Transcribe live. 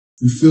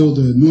We feel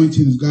the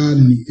anointing of God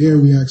in the air.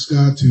 We ask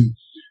God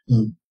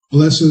to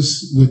bless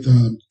us with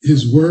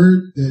his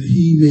word, that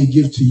he may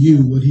give to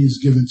you what he has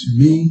given to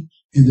me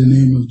in the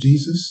name of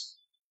Jesus.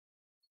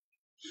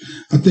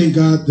 I thank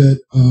God that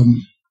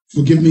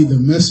for giving me the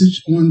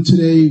message on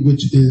today,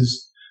 which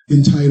is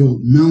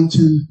entitled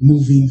Mountain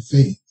Moving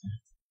Faith.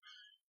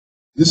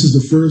 This is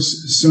the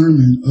first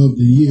sermon of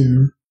the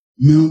year,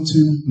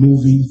 Mountain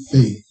Moving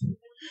Faith.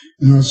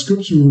 And our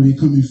scripture will be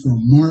coming from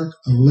Mark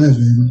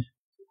 11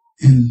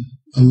 and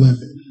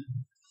 11.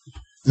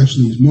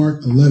 Actually, it's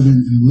Mark 11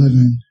 and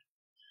 11,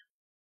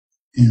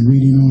 and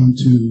reading on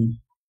to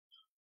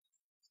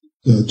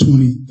the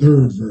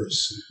 23rd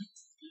verse.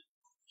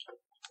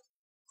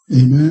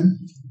 Amen.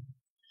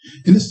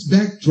 And this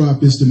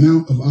backdrop is the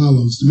Mount of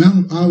Olives. The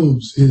Mount of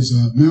Olives is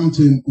a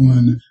mountain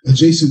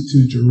adjacent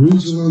to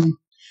Jerusalem,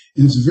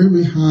 and it's a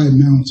very high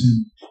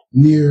mountain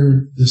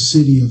near the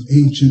city of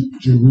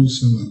ancient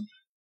Jerusalem.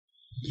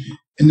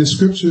 And the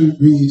scripture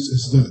reads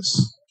as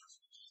thus: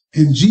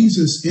 And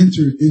Jesus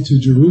entered into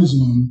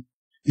Jerusalem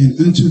and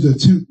into the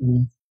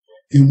temple,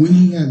 and when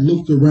he had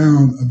looked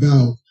around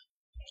about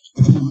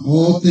upon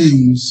all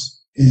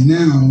things, and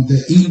now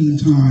the evening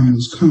time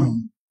was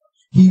come,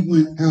 he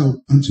went out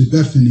unto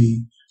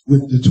Bethany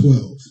with the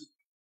 12.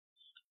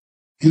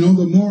 And on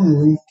the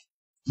morrow,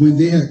 when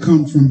they had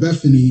come from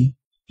Bethany,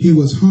 he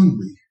was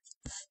hungry.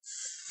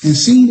 And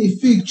seeing a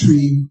fig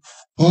tree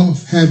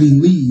off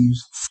having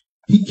leaves,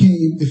 he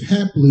came, if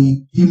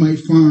haply he might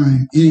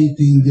find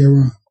anything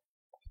thereon.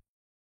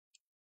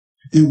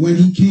 And when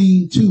he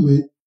came to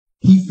it,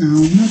 he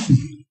found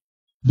nothing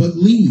but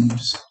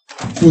leaves,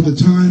 for the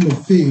time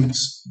of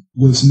figs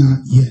was not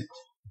yet.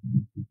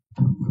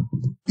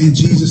 And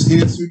Jesus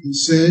answered and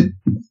said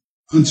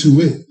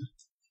unto it,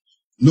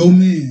 No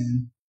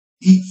man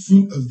eat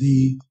fruit of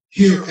thee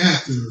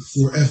hereafter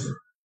forever.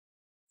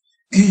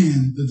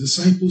 And the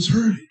disciples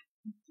heard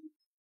it.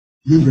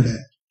 Remember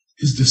that.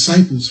 His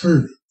disciples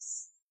heard it.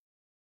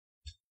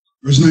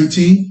 Verse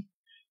 19,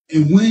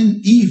 And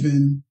when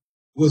even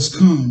was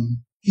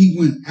come, he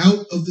went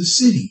out of the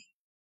city.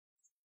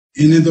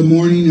 And in the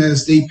morning,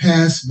 as they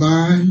passed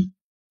by,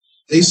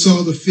 they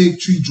saw the fig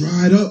tree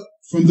dried up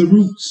from the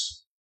roots.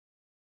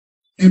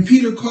 And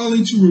Peter,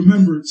 calling to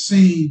remembrance,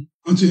 saying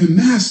unto him,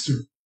 Master,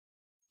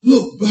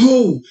 look,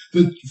 behold,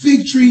 the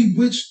fig tree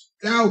which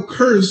thou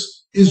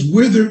cursed is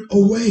withered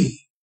away.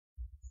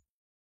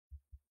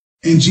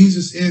 And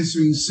Jesus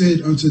answering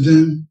said unto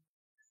them,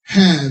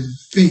 Have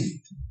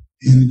faith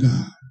in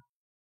God.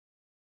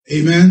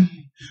 Amen.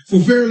 For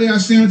verily I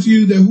say unto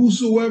you, that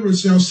whosoever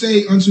shall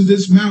say unto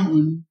this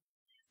mountain,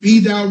 Be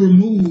thou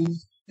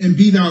removed, and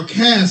be thou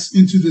cast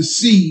into the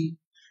sea,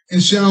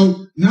 and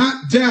shall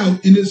not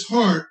doubt in his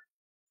heart,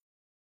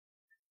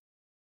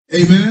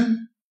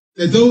 amen,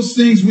 that those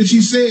things which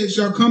he said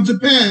shall come to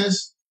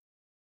pass,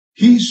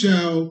 he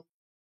shall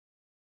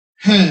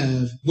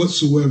have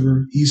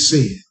whatsoever he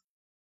said.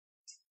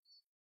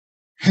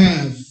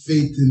 Have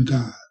faith in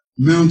God.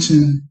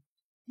 Mountain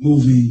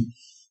moving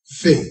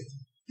faith.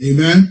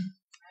 Amen.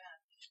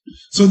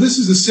 So this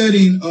is a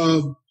setting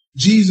of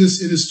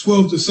Jesus and his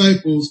 12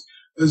 disciples.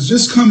 Is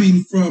just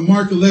coming from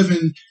Mark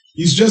 11.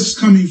 He's just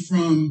coming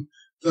from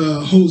the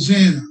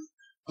Hosanna.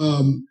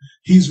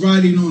 He's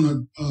riding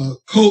on a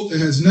colt that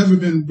has never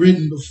been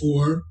ridden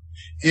before,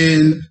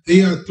 and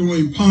they are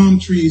throwing palm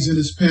trees in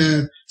his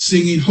path,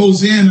 singing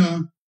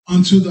Hosanna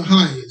unto the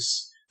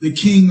highest, the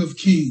King of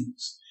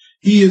Kings.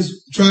 He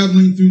is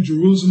traveling through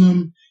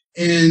Jerusalem,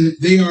 and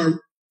they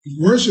are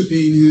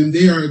worshiping him.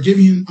 They are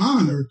giving him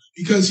honor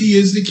because he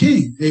is the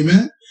King.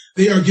 Amen.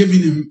 They are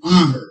giving him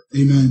honor.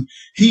 Amen.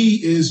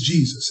 He is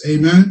Jesus.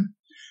 Amen.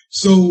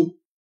 So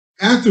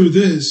after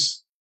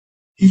this,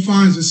 he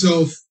finds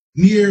himself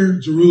near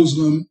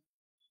Jerusalem,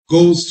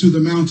 goes to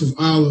the Mount of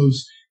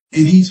Olives,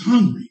 and he's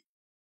hungry.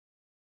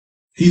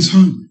 He's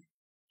hungry.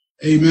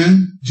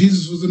 Amen.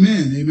 Jesus was a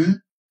man.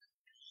 Amen.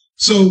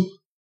 So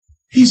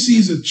he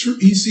sees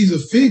a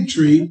fig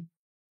tree,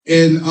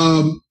 and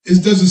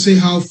it doesn't say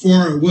how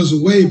far it was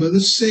away, but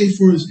let's say,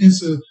 for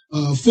instance,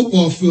 a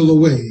football field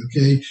away,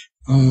 okay,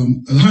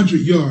 100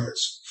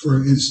 yards, for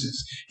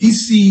instance. He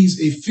sees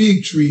a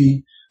fig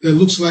tree that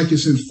looks like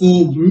it's in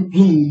full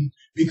bloom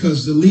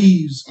because the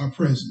leaves are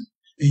present.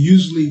 And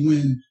usually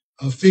when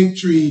a fig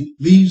tree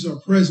leaves are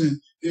present,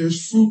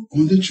 there's fruit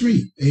on the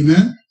tree.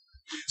 Amen.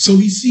 So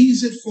he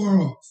sees it far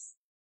off.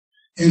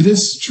 And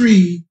this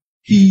tree,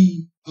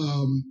 he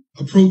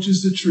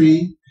approaches the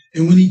tree.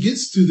 And when he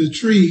gets to the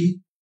tree,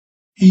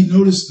 he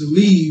noticed the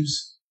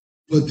leaves,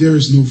 but there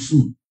is no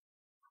fruit.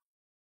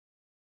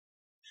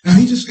 Now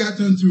he just got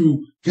done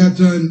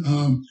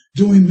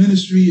doing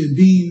ministry and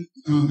being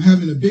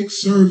having a big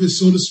service,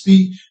 so to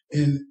speak,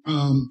 and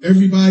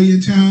everybody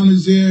in town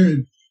is there,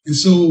 and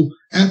so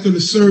after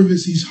the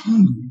service he's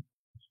hungry.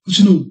 But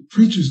you know,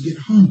 preachers get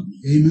hungry,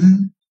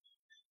 amen.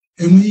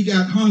 And when he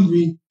got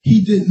hungry,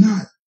 he did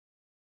not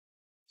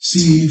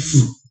see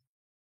fruit.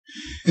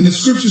 And the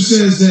scripture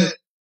says that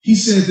he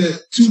said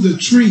that to the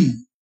tree,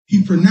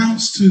 he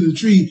pronounced to the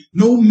tree,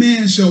 no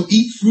man shall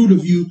eat fruit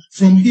of you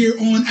from here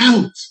on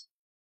out.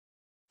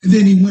 And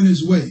then he went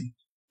his way.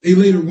 They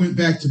later went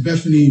back to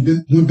Bethany,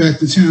 went back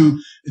to town.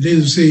 They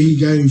didn't say he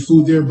got any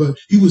food there, but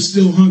he was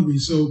still hungry.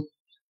 So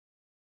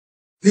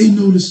they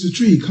noticed the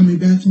tree coming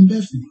back from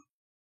Bethany.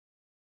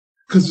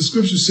 Because the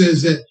scripture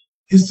says that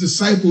his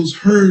disciples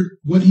heard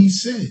what he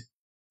said.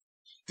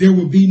 There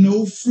will be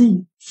no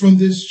fruit from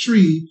this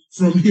tree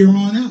from here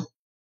on out.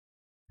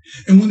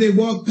 And when they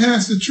walked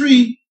past the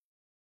tree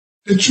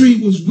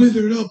was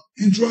withered up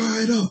and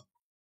dried up.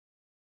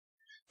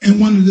 And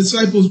one of the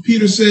disciples,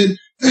 Peter, said,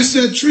 "That's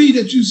that tree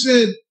that you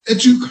said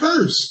that you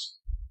cursed.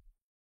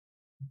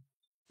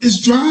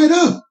 It's dried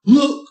up.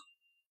 Look."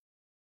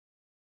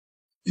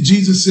 And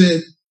Jesus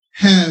said,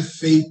 "Have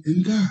faith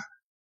in God."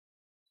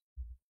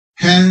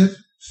 Have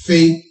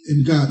faith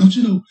in God. Don't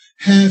you know,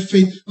 have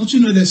faith? Don't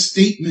you know that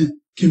statement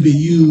can be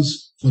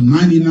used for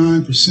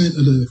 99%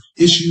 of the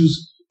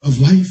issues of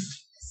life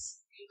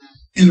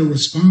in a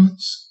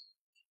response?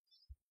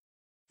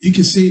 You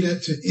can say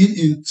that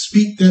and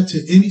speak that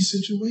to any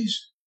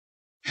situation.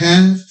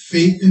 Have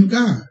faith in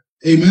God.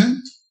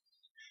 Amen?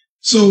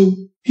 So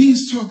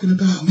he's talking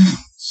about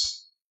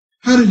mountains.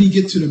 How did he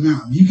get to the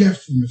mountain? He got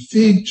from the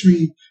fig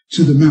tree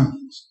to the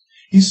mountains.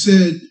 He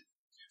said,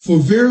 "For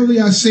verily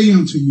I say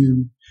unto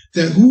you,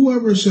 that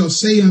whoever shall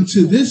say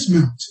unto this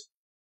mountain,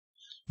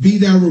 Be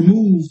thou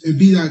removed, and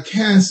be thou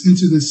cast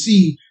into the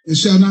sea, and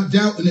shall not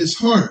doubt in his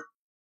heart,"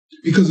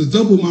 because a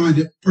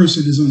double-minded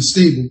person is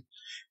unstable,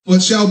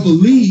 "but shall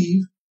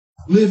believe,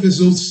 live as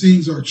those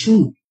things are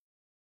true,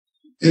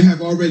 and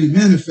have already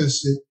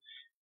manifested,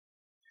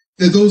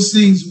 that those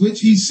things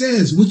which he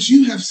says, which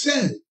you have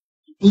said,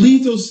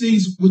 believe those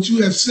things which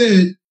you have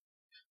said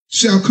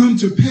shall come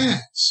to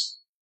pass.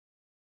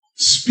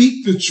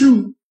 Speak the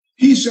truth,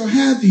 he shall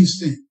have these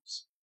things."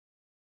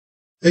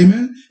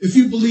 Amen. If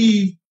you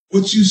believe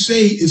what you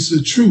say is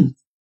the truth,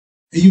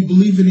 and you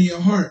believe it in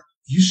your heart,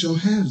 you shall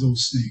have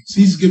those things.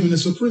 He's giving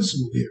us a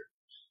principle here.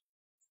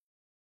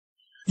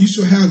 You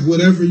shall have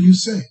whatever you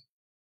say.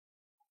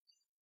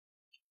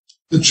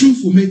 The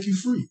truth will make you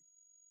free.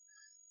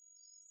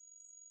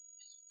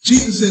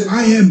 Jesus said,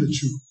 "I am the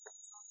truth."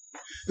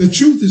 The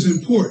truth is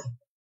important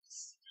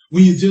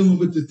when you're dealing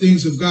with the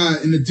things of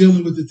God and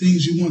dealing with the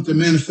things you want to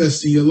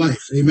manifest in your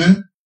life.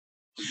 Amen.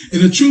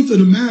 And the truth of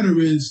the matter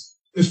is,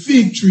 the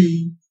fig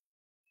tree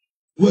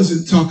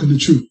wasn't talking the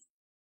truth.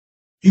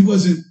 He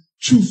wasn't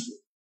truthful.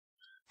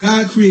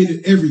 God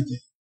created everything.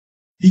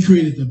 He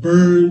created the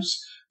birds,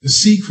 the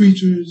sea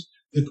creatures,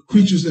 the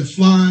creatures that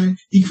fly.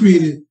 He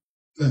created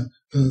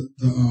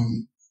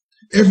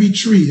every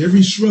tree,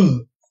 every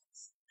shrub.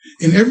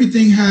 And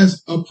everything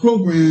has a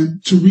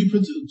program to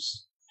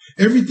reproduce.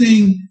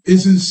 Everything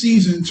is in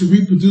season to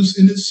reproduce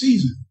in its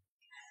season.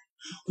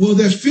 Well,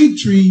 that fig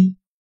tree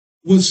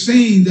was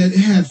saying that it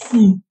had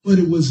fruit, but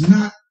it was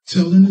not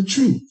telling the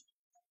truth.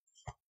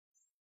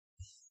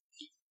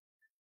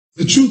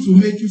 The truth will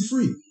make you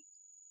free.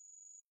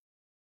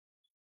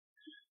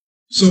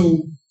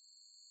 So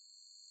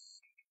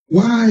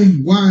why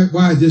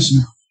this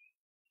now?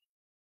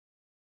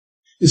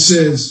 It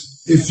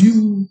says, "If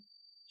you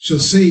shall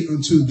say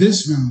unto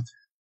this mountain,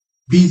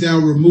 Be thou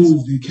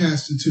removed and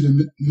cast into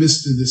the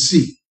midst of the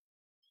sea."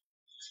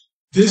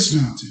 This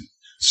mountain.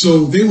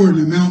 So they were in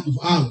the Mount of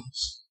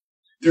Olives.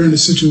 They're in a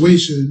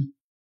situation,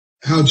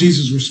 how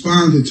Jesus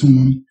responded to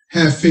them,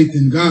 have faith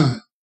in God.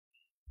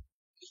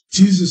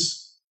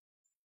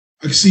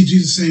 I can see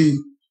Jesus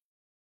saying,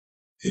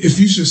 "If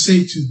you shall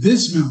say to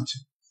this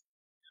mountain,"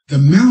 the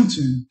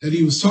mountain that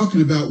he was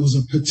talking about was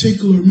a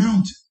particular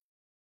mountain.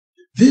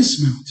 This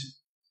mountain.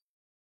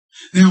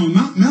 Now, a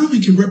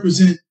mountain can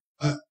represent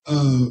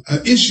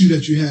an issue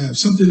that you have,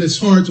 something that's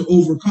hard to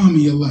overcome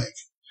in your life.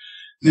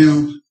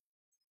 Now,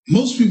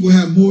 most people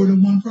have more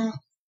than one problem.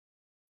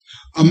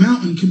 A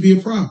mountain can be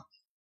a problem.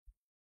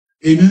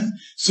 Amen?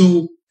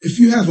 So if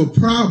you have a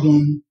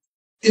problem,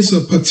 it's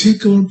a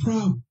particular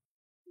problem.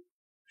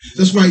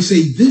 That's why he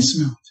say this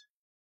mountain.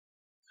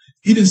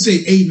 He didn't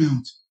say a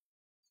mountain.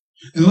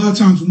 And a lot of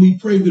times when we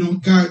pray, we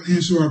don't God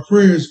answer our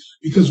prayers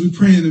because we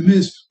pray in the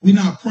midst. We're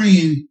not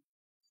praying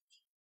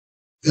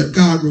that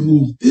God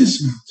remove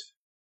this mountain.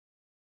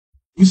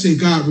 We say,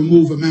 "God,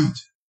 remove a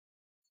mountain."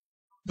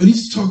 But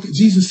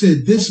Jesus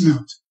said this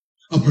mountain,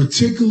 a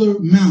particular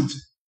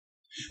mountain.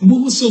 And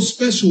what was so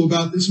special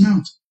about this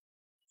mountain?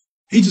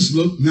 He just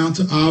looked, Mount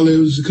of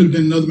Olives, it could have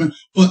been another mountain,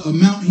 but a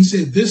mountain, he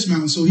said this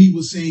mountain. So he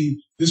was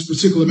saying this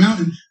particular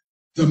mountain,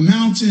 the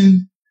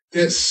mountain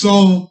that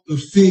saw the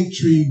fig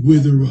tree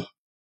wither up.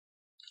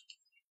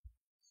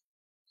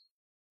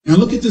 Now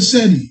look at the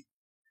setting.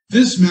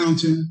 This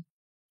mountain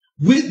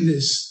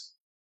witnessed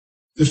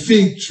the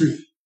fig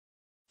tree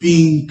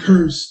being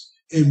cursed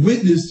and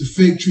witnessed the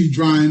fig tree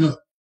drying up.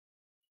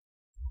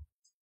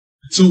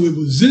 So it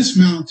was this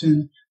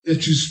mountain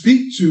that you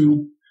speak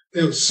to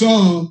that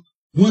saw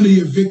one of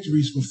your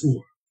victories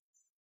before.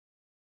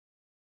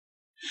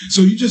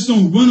 So you just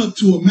don't run up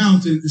to a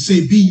mountain and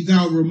say, "Be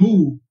thou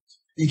removed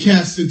and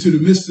cast into the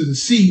midst of the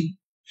sea."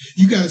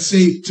 You got to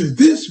say to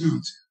this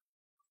mountain.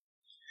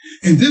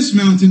 And this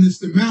mountain is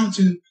the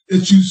mountain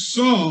that you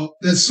saw,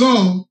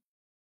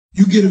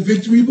 you get a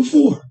victory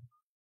before.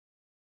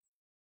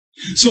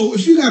 So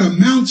if you got a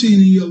mountain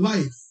in your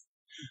life,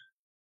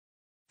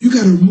 you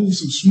got to remove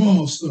some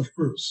small stuff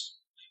first.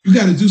 You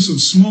got to do some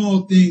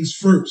small things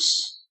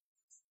first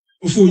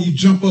before you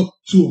jump up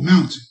to a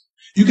mountain.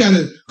 You got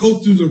to go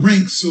through the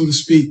ranks, so to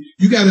speak.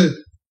 You got to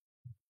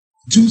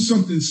do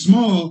something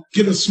small,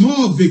 get a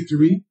small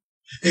victory,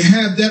 and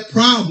have that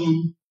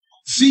problem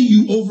see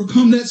you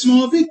overcome that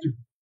small victory.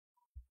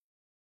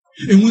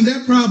 And when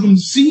that problem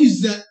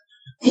sees that,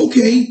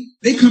 okay,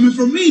 they coming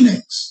for me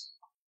next.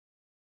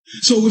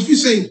 So if you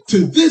say,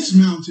 to this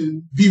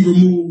mountain be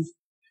removed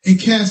and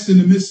cast in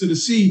the midst of the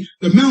sea,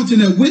 the mountain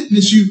that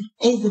witnessed you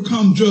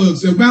overcome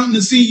drugs, the mountain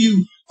to see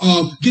you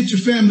get your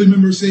family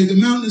members saved, the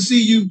mountain to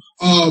see you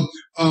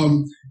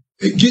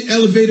get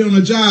elevated on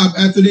a job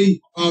after they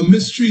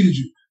mistreated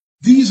you.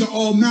 These are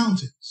all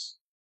mountains.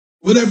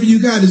 Whatever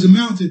you got is a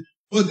mountain,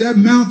 but that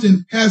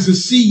mountain has to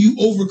see you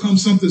overcome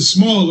something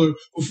smaller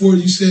before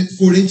they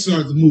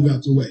start to move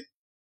out the way.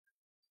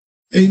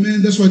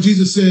 Amen. That's why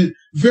Jesus said,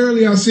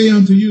 verily I say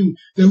unto you,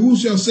 that who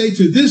shall say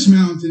to this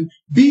mountain,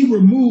 be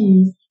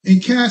removed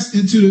and cast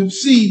into the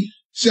sea,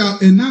 shall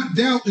and not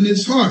doubt in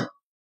his heart,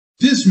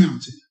 this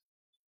mountain.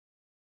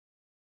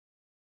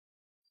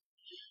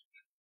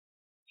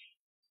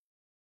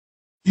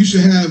 You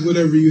should have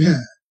whatever you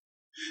have.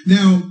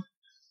 Now,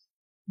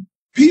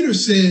 Peter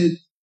said,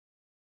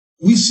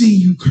 we see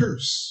you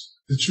curse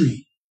the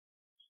tree.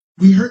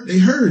 They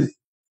heard it.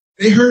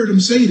 They heard him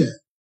say that.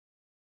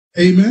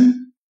 Amen.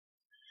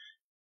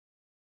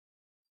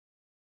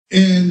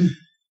 And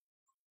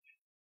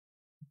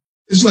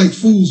it's like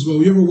Fool's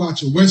Gold. You ever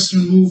watch a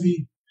Western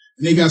movie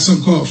and they got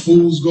something called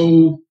Fool's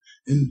Gold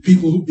and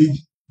people who be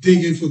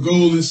digging for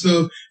gold and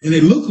stuff and they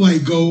look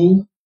like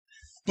gold,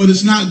 but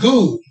it's not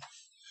gold.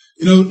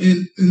 You know,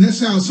 and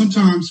that's how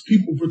sometimes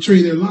people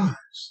portray their lives.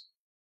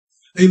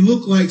 They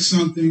look like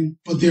something,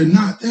 but they're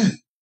not that.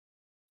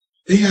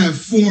 They have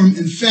form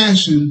and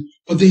fashion,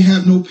 but they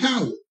have no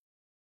power.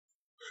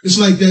 It's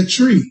like that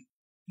tree.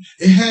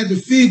 It had the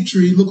fig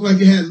tree, looked like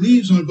it had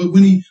leaves on it, but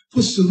when he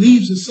puts the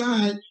leaves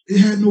aside, it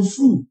had no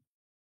fruit.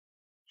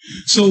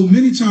 So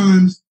many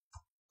times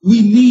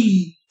we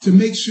need to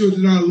make sure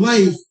that our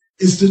life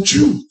is the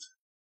truth.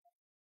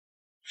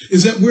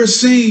 Is that we're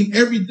saying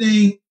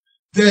everything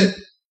that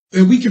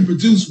we can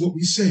produce what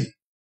we say.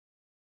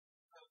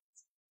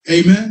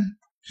 Amen.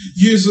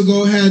 Years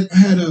ago,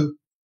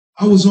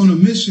 I was on a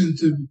mission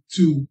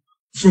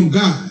from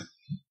God.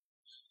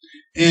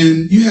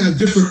 And you have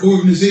different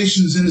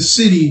organizations in the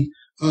city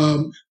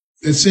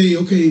that say,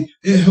 okay,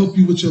 they'll help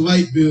you with your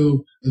light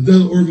bill.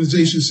 Another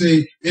organization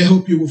say they'll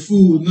help you with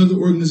food. Another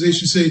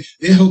organization say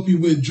they'll help you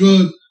with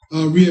drug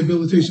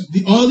rehabilitation.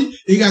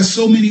 They got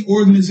so many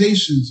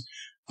organizations.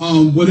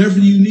 Whatever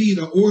you need,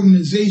 an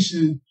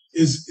organization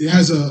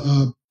has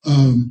a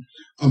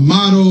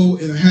motto.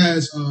 It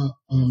has a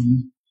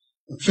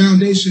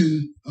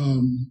foundation,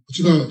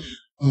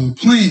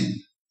 plan.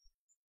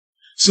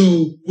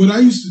 So what I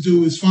used to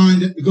do is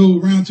go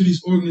around to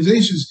these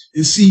organizations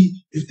and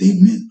see if they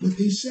meant what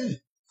they said.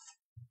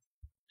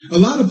 A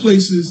lot of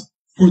places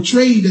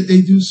portray that they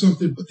do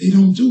something, but they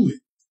don't do it.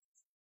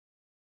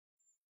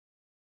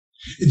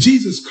 And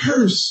Jesus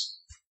cursed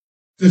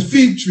the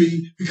fig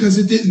tree because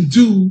it didn't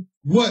do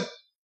what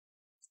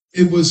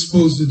it was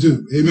supposed to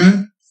do.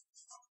 Amen?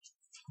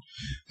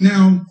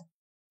 Now,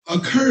 a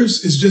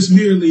curse is just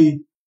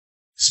merely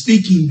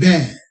speaking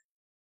bad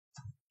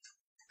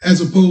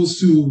as opposed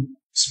to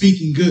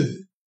speaking good.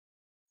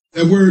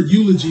 That word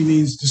eulogy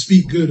means to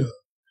speak good of.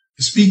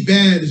 To speak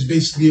bad is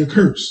basically a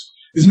curse.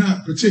 It's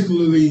not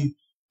particularly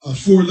a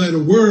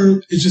four-letter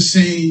word. It's just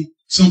saying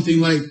something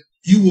like,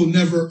 you will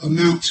never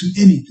amount to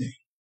anything.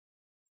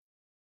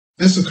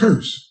 That's a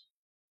curse.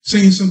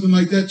 Saying something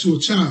like that to a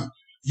child.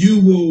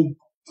 You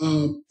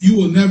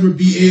will never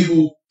be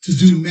able to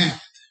do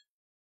math.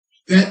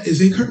 That is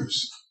a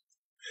curse.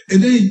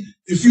 And then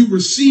if you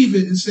receive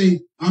it and say,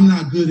 I'm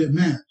not good at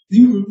math,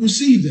 you will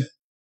receive that.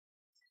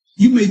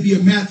 You may be a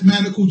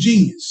mathematical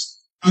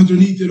genius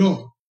underneath it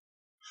all.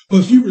 But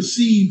if you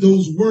receive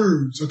those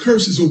words, a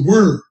curse is a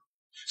word.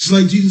 It's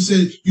like Jesus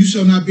said, you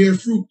shall not bear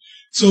fruit.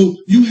 So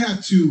you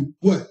have to,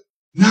 what?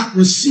 Not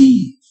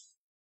receive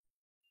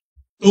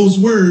those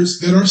words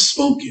that are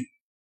spoken.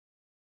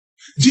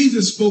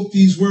 Jesus spoke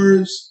these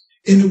words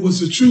and it was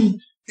the truth.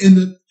 And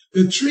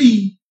the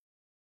tree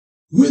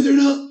withered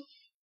up.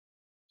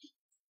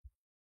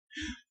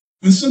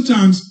 And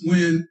sometimes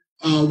when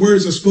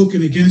words are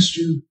spoken against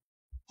you,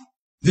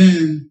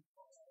 and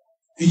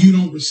you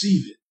don't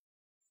receive it.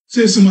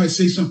 Say somebody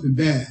say something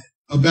bad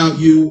about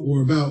you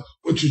or about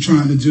what you're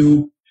trying to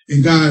do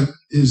and God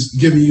is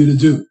giving you to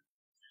do.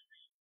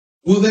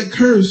 Well, that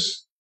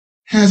curse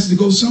has to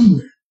go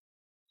somewhere.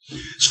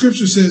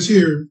 Scripture says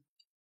here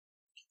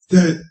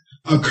that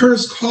a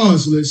curse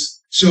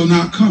causeless shall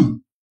not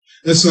come.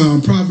 That's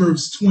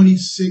Proverbs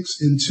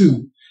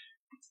 26:2.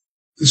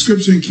 The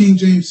scripture in King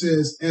James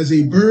says, as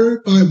a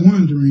bird by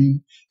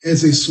wandering,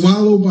 as a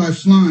swallow by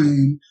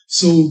flying,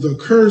 so the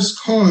curse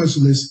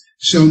causeless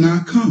shall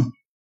not come.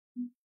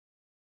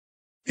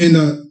 in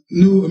the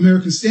New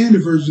American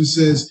Standard Version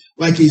says,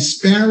 like a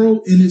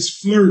sparrow in its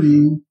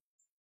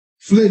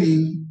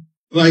flitting,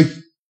 like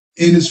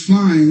in its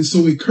flying,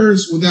 so a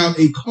curse without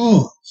a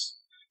cause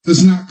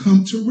does not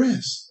come to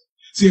rest.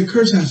 See, a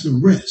curse has to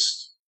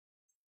rest.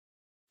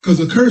 Because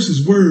a curse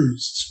is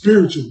words,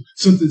 spiritual,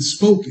 something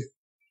spoken.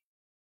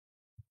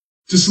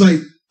 Just like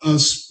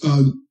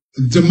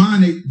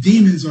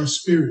demons are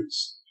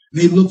spirits.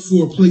 They look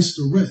for a place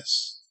to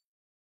rest.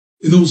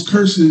 And those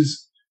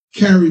curses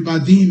carried by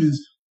demons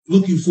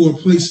looking for a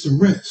place to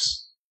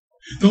rest.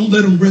 Don't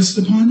let them rest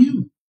upon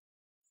you.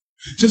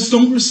 Just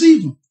don't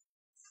receive them.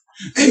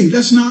 Hey,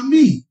 that's not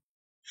me.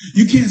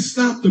 You can't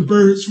stop the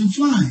birds from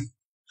flying,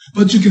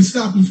 but you can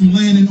stop them from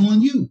landing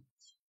on you.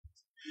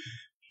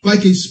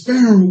 Like a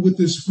sparrow with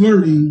its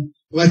flirting,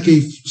 like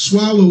a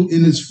swallow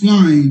in its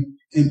flying,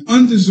 an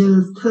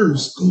undeserved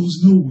curse goes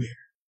nowhere.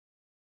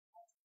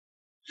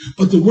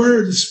 But the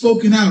word is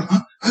spoken out.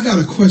 I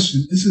got a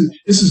question. This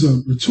is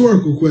a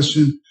rhetorical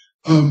question.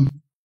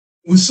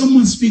 When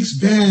someone speaks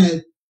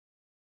bad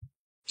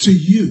to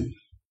you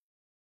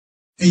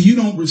and you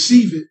don't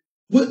receive it,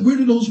 where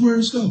do those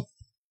words go?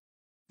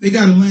 They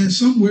got to land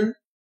somewhere.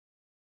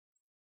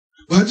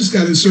 Well, I just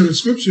got to insert a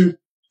scripture.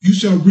 You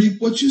shall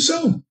reap what you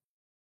sow.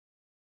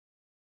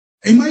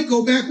 They might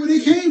go back where they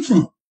came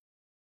from.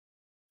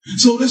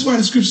 So that's why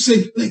the scriptures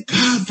say, let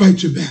God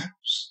fight your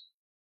battles.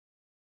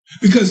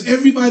 Because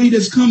everybody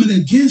that's coming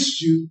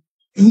against you,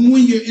 and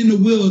when you're in the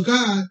will of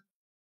God,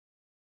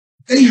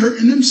 they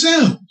hurting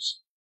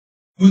themselves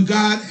when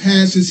God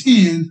has his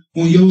hand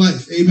on your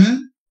life.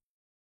 Amen.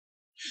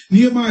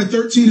 Nehemiah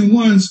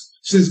 13:1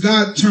 says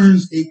God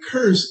turns a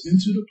curse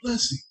into the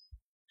blessing.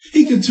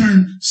 He can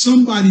turn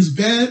somebody's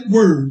bad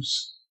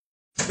words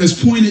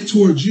that's pointed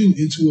towards you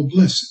into a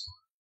blessing.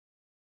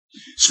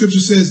 Scripture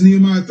says,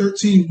 Nehemiah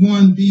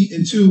 13:1b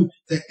and 2,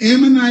 the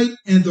Ammonite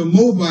and the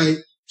Moabite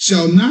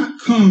shall not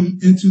come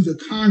into the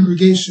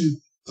congregation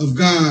of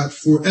God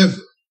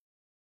forever,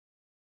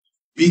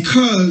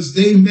 because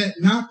they met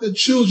not the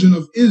children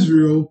of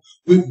Israel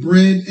with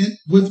bread and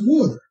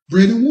water,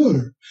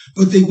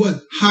 but they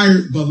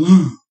hired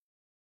Balaam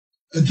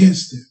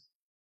against them.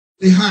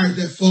 They hired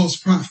that false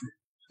prophet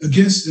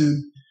against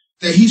them,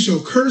 that he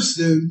shall curse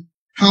them.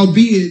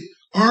 Howbeit,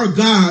 our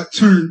God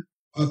turned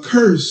a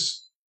curse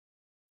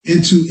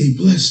into a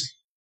blessing.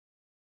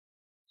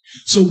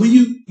 So when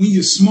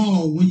you're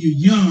small, when you're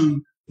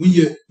young, when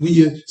you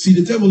see,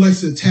 the devil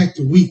likes to attack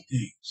the weak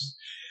things.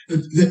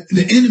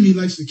 The enemy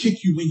likes to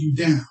kick you when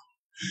you're down.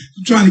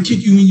 They're trying to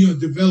kick you when you're in a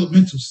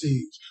developmental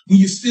stage. When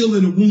you're still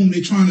in the womb,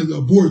 they're trying to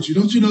abort you.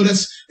 Don't you know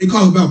they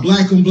call it about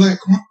black on black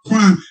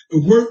crime.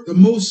 The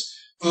most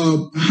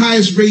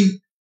highest rate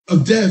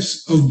of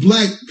deaths of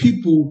black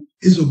people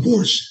is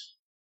abortion.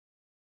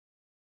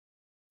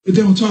 But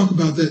they don't talk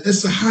about that.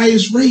 That's the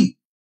highest rate.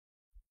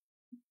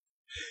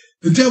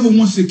 The devil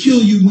wants to kill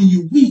you when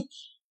you're weak,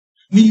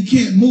 when you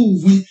can't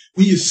move, when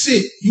you're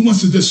sick. He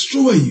wants to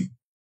destroy you.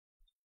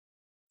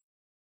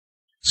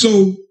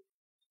 So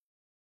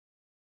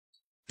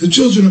the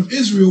children of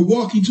Israel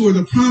walking toward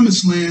the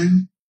promised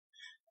land,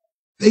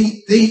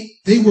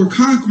 they were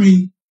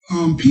conquering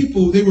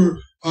people. They were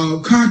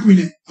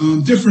conquering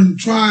different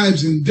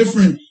tribes and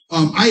different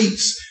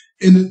ites.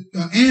 And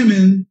the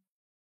Ammon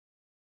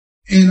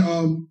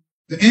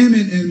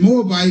and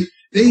Moabite,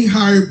 they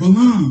hired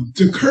Balaam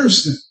to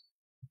curse them.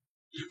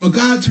 But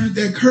God turned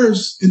that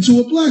curse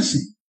into a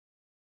blessing.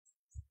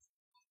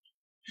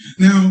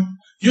 Now,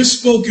 your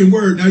spoken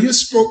word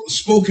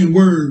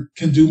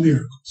can do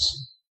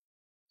miracles.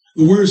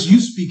 The words you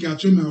speak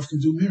out your mouth can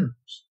do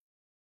miracles.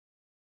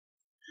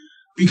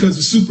 Because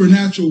the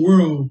supernatural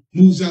world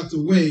moves out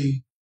the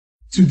way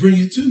to bring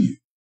it to you.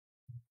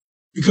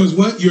 Because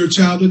what? You're a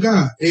child of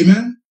God.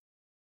 Amen?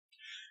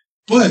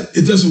 But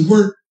it doesn't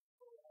work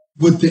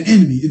with the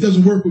enemy. It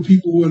doesn't work with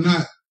people who are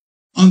not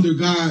under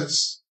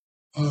God's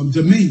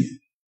dominion.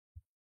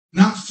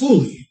 Not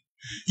fully.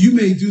 You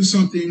may do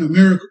something, a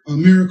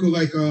miracle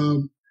like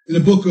in the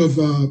book of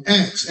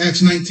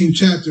Acts 19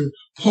 chapter,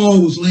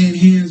 Paul was laying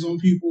hands on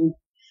people.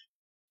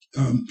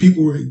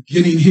 People were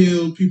getting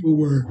healed. People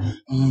were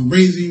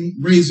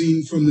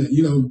raising from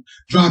the,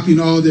 dropping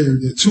all their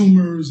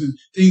tumors and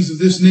things of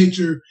this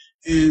nature.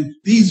 And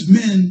these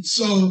men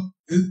saw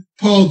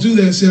Paul do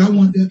that and said, I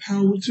want that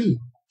power too.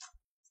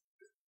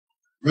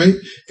 Right?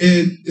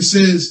 And it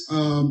says,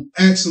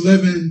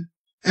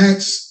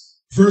 Acts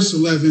verse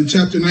 11,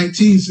 chapter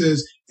 19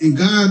 says, and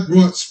God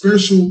brought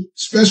special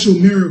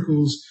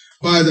miracles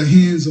by the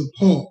hands of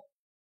Paul,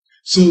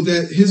 so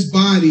that his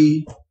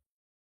body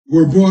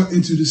were brought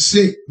into the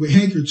sick with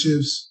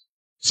handkerchiefs,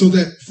 so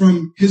that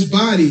from his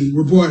body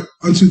were brought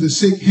unto the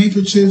sick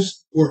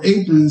handkerchiefs or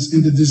aprons,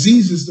 and the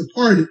diseases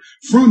departed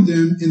from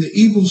them, and the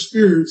evil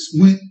spirits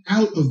went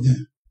out of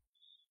them.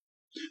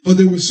 But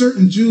there were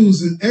certain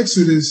Jews in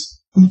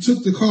Exodus who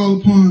took the call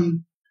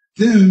upon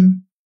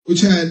them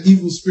which had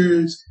evil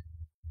spirits,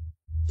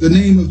 the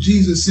name of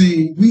Jesus,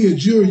 saying, we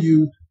adjure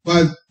you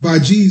by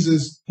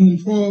Jesus whom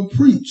Paul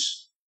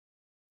preached.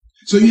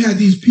 So you had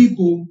these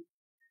people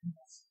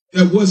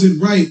that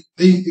wasn't right.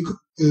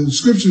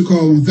 Scripture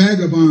called them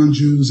vagabond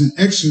Jews and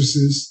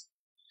exorcists.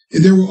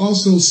 And there were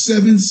also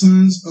 7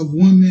 sons of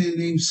one man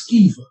named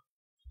Sceva,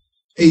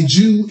 a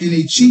Jew and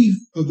a chief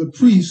of the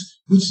priests,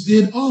 which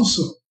did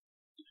also.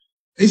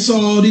 They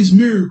saw all these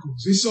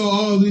miracles. They saw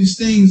all these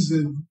things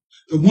that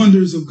the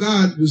wonders of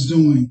God was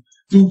doing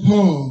through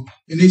Paul.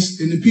 And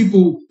the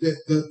people,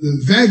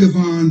 the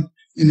vagabond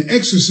and the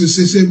exorcists,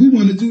 they said, we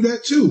want to do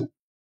that too.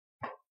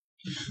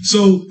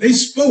 So they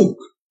spoke.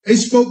 They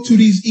spoke to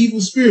these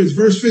evil spirits.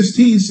 Verse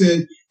 15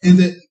 said, and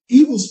the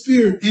evil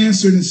spirit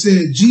answered and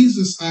said,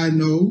 Jesus I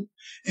know,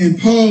 and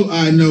Paul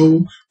I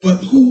know,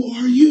 but who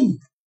are you?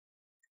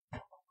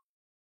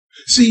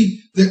 See,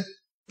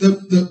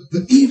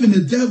 even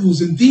the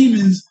devils and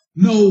demons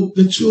know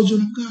the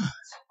children of God.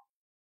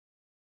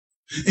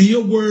 And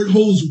your word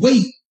holds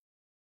weight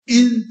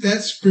in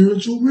that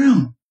spiritual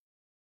realm.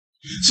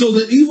 So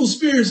the evil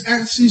spirits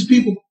ask these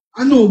people,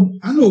 I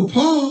know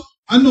Paul,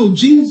 I know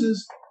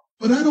Jesus,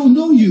 but I don't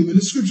know you. And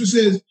the scripture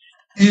says,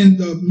 and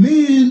the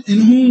man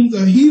in whom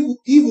the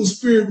evil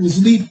spirit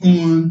was leaped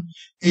on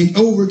and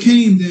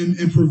overcame them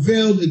and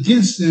prevailed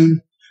against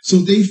them, so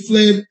they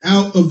fled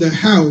out of the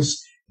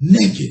house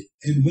naked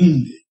and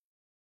wounded.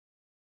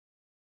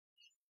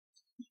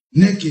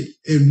 Naked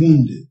and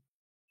wounded.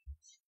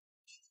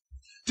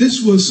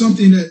 This was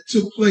something that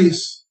took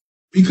place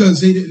because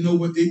they didn't know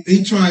what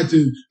they tried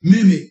to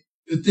mimic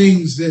the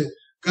things that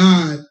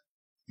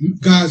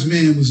God's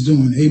man was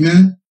doing.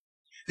 Amen.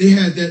 They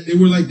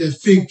were like that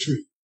fig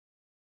tree.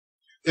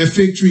 That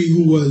fig tree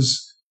who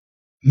was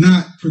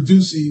not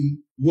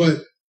producing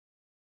what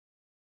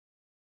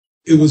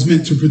it was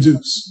meant to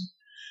produce.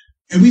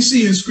 And we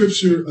see in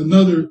scripture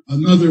another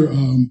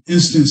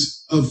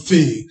instance of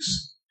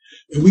figs.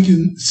 And we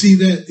can see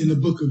that in the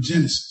book of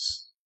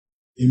Genesis.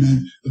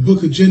 Amen. The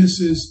book of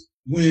Genesis,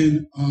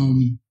 when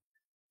Adam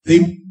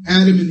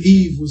and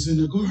Eve was in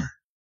the garden.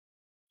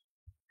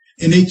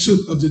 And they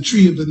took of the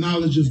tree of the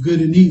knowledge of good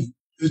and evil,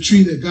 the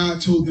tree that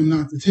God told them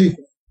not to take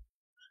of.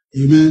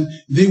 Amen.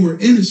 They were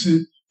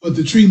innocent, but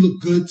the tree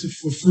looked good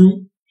for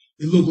fruit.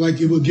 It looked like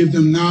it would give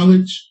them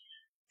knowledge,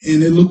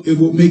 and it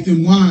would make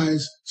them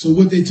wise. So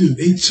what they did,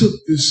 they took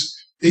this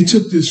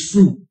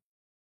fruit.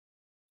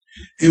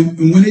 And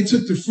when they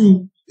took the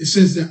fruit, it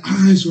says their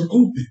eyes were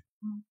open.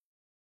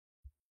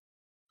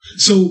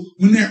 So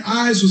when their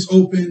eyes was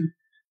open,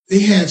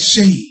 they had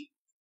shame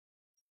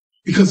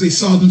because they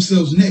saw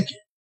themselves naked.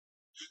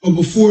 But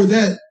before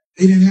that,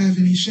 they didn't have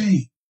any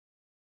shame.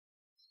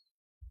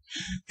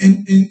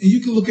 And you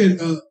can look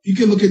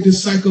at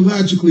this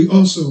psychologically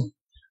also.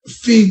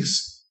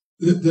 Figs,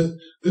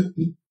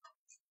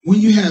 when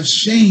you have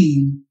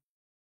shame,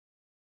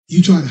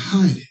 you try to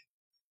hide it.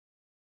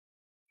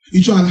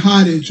 You try to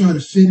hide it and try to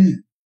fit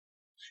in.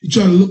 You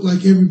try to look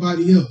like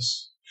everybody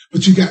else,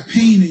 but you got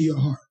pain in your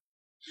heart.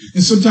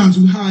 And sometimes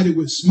we hide it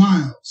with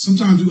smiles.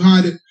 Sometimes we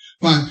hide it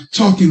by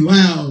talking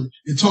loud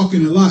and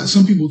talking a lot.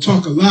 Some people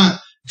talk a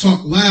lot,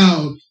 talk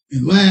loud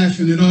and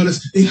laughing and all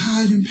this. They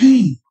hide in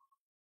pain.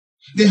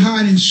 They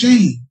hide in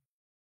shame.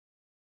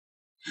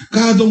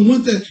 God don't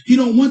want that. He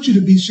don't want you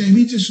to be ashamed.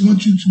 He just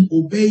wants you to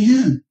obey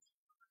him.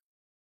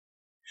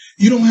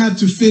 You don't have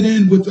to fit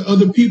in with the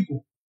other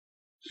people.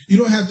 You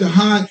don't have to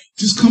hide.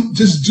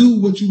 Just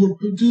do what you were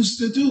produced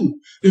to do.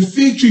 The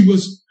fig tree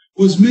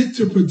was meant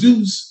to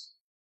produce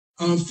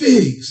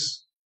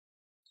figs,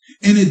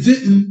 and it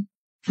didn't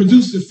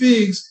produce the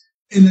figs,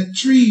 and that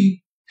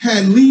tree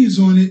had leaves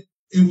on it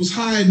and was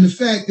hiding the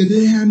fact that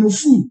they had no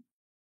fruit.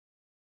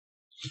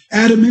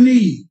 Adam and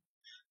Eve,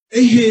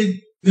 they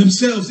hid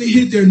themselves, they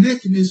hid their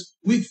nakedness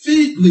with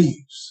fig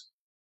leaves.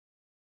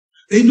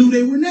 They knew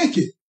they were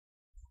naked.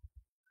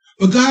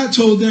 But God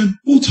told them,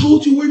 who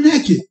told you we're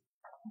naked?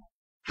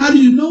 How do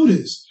you know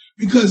this?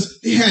 Because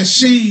they had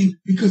shame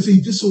because they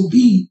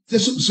disobeyed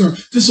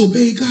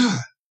God.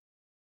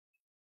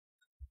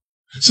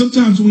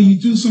 Sometimes when you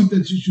do something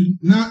that you're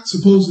not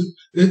supposed to,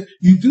 that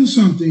you do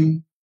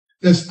something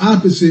that's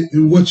opposite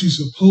in what you're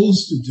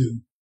supposed to do,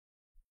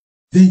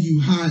 then you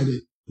hide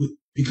it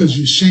because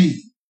you're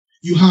ashamed.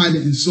 You hide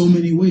it in so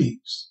many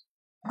ways.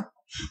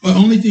 But the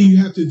only thing you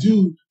have to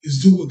do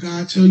is do what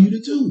God tells you to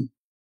do.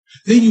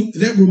 Then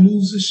that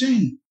removes the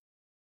shame.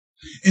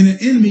 And the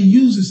enemy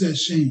uses that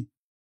shame.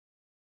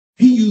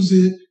 He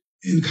uses it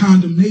in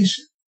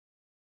condemnation.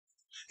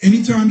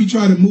 Anytime you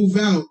try to move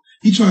out,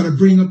 he try to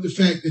bring up the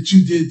fact that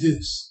you did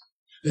this,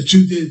 that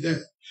you did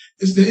that.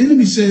 It's the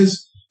enemy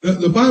says,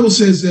 the Bible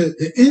says that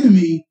the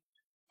enemy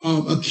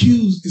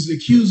is the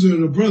accuser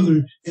of the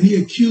brother, and he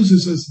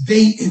accuses us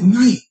day and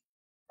night.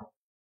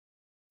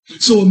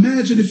 So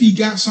imagine if he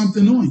got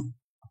something on you.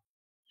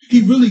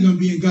 He really going to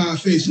be in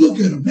God's face. Look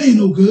at him. They ain't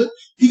no good.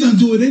 He going to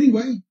do it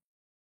anyway.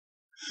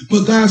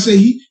 But God say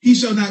he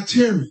shall not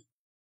tarry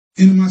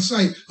in my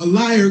sight. A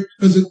liar,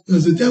 because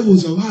the devil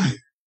is a liar.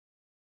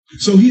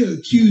 So he'll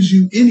accuse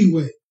you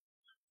anyway,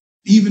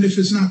 even if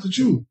it's not the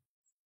truth.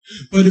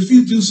 But if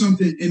you do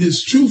something and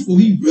it's truthful,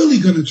 he's really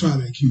going to try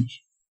to accuse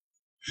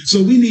you.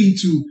 So we need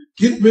to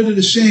get rid of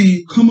the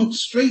shame, come up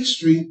straight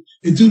street,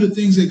 and do the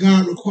things that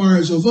God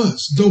requires of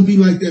us. Don't be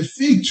like that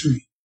fig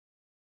tree.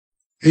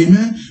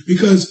 Amen?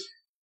 Because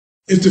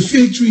if the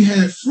fig tree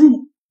had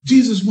fruit,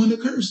 Jesus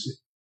wouldn't have cursed it.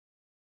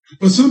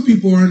 But some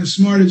people aren't as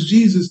smart as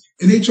Jesus,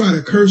 and they try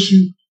to curse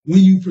you when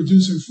you're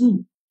producing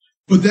fruit.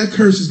 But that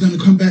curse is going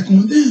to come back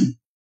on them.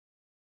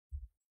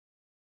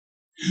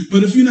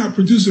 But if you're not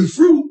producing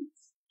fruit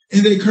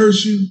and they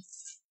curse you,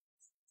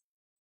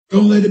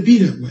 don't let it be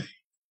that way.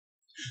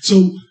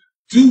 So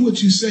do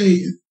what you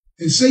say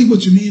and say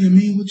what you mean and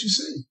mean what you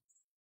say.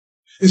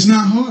 It's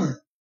not hard.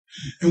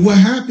 And what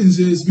happens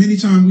is many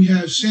times we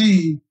have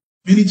shame.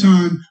 Many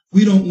times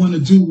we don't want to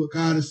do what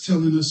God is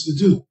telling us to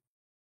do.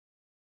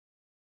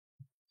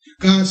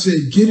 God said,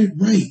 get it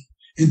right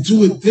and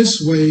do it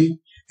this way,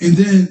 and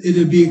then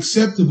it'll be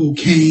acceptable,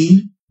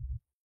 Cain.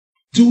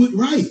 Do it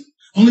right.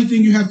 Only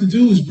thing you have to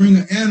do is bring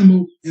an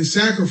animal and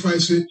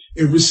sacrifice it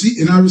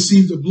and I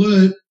receive the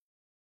blood.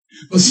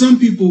 But some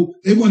people,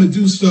 they want to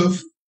do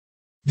stuff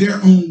their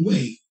own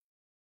way.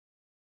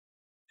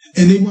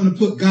 And they want to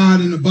put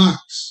God in a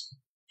box.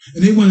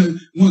 And they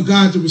want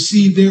God to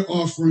receive their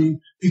offering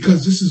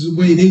because this is the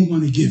way they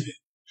want to give it.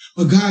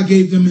 But God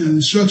gave them an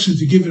instruction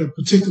to give it a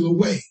particular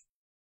way.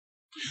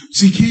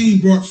 See, Cain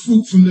brought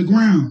fruit from the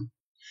ground.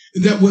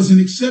 And that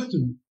wasn't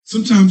acceptable.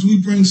 Sometimes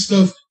we bring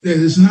stuff that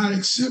is not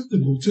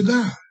acceptable to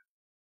God.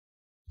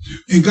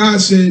 And God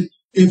said,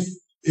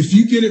 if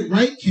you get it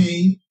right,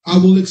 Cain, I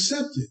will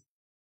accept it.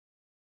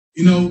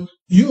 You know,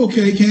 you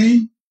okay,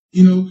 Cain?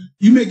 You know,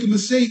 you make a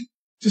mistake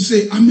to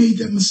say, I made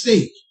that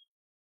mistake.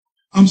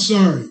 I'm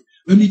sorry.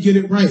 Let me get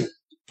it right.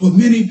 But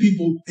many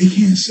people, they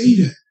can't say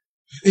that.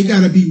 They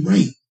got to be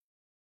right.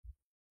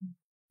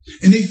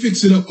 And they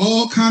fix it up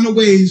all kind of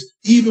ways.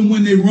 Even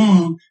when they're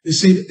wrong, they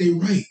say that they're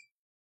right.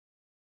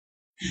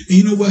 And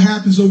you know what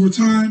happens over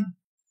time?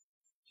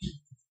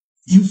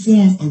 You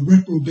form a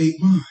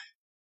reprobate mind.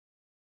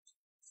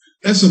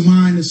 That's a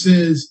mind that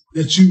says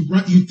that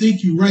you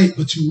think you're right,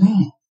 but you're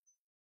wrong.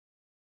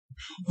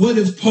 What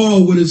if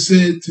Paul would have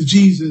said to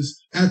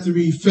Jesus after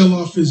he fell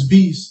off his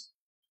beast?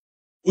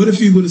 What if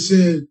he would have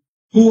said,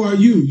 who are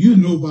you? You're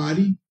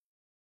nobody.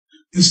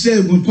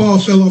 Instead, when Paul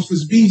fell off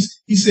his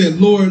beast, he said,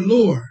 Lord,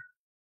 Lord.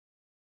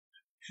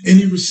 And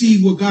he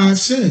received what God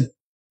said.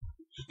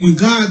 When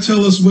God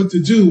tells us what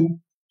to do,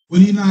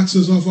 when he knocks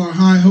us off our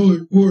high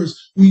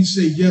horse, we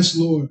say, yes,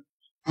 Lord.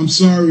 I'm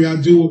sorry. I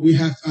do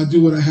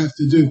what I have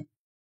to do.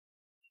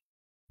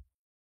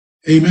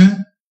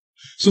 Amen.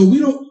 So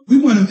we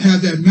want to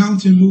have that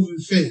mountain moving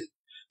faith,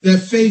 that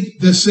faith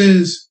that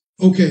says,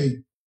 okay,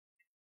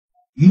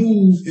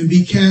 move and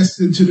be cast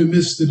into the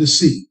midst of the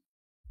sea.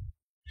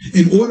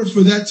 In order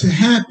for that to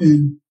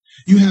happen,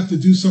 you have to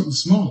do something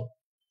small.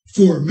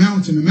 For a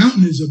mountain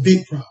is a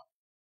big problem.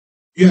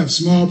 You have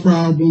small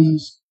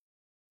problems.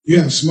 You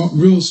have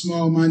real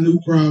small, minute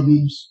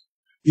problems.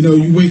 You know,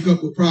 you wake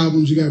up with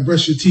problems. You got to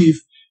brush your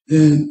teeth.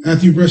 Then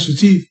after you brush your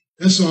teeth,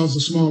 that solves a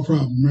small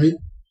problem, right?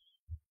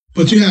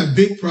 But you have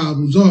big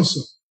problems also.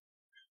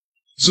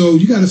 So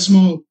you got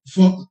to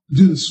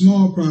do the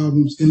small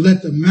problems and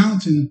let the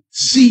mountain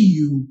see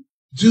you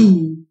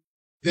do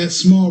that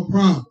small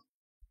problem.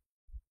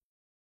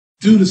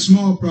 Do the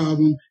small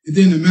problem, and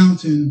then the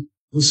mountain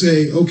will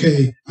say,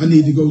 okay, I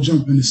need to go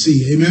jump in the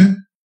sea.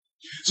 Amen?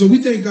 So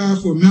we thank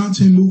God for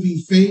mountain moving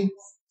faith.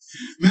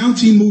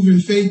 Mountain moving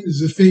faith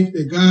is a faith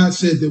that God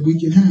said that we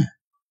can have.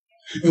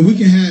 And we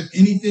can have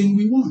anything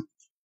we want.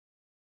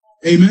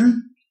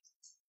 Amen?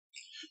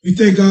 We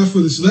thank God for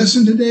this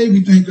lesson today.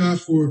 We thank God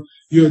for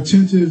your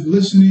attentive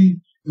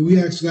listening. And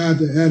we ask God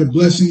to add a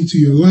blessing to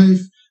your life,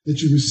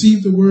 that you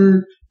receive the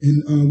word.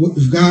 And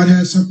if God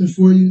has something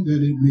for you,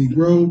 that it may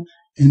grow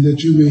and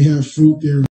that you may have fruit there.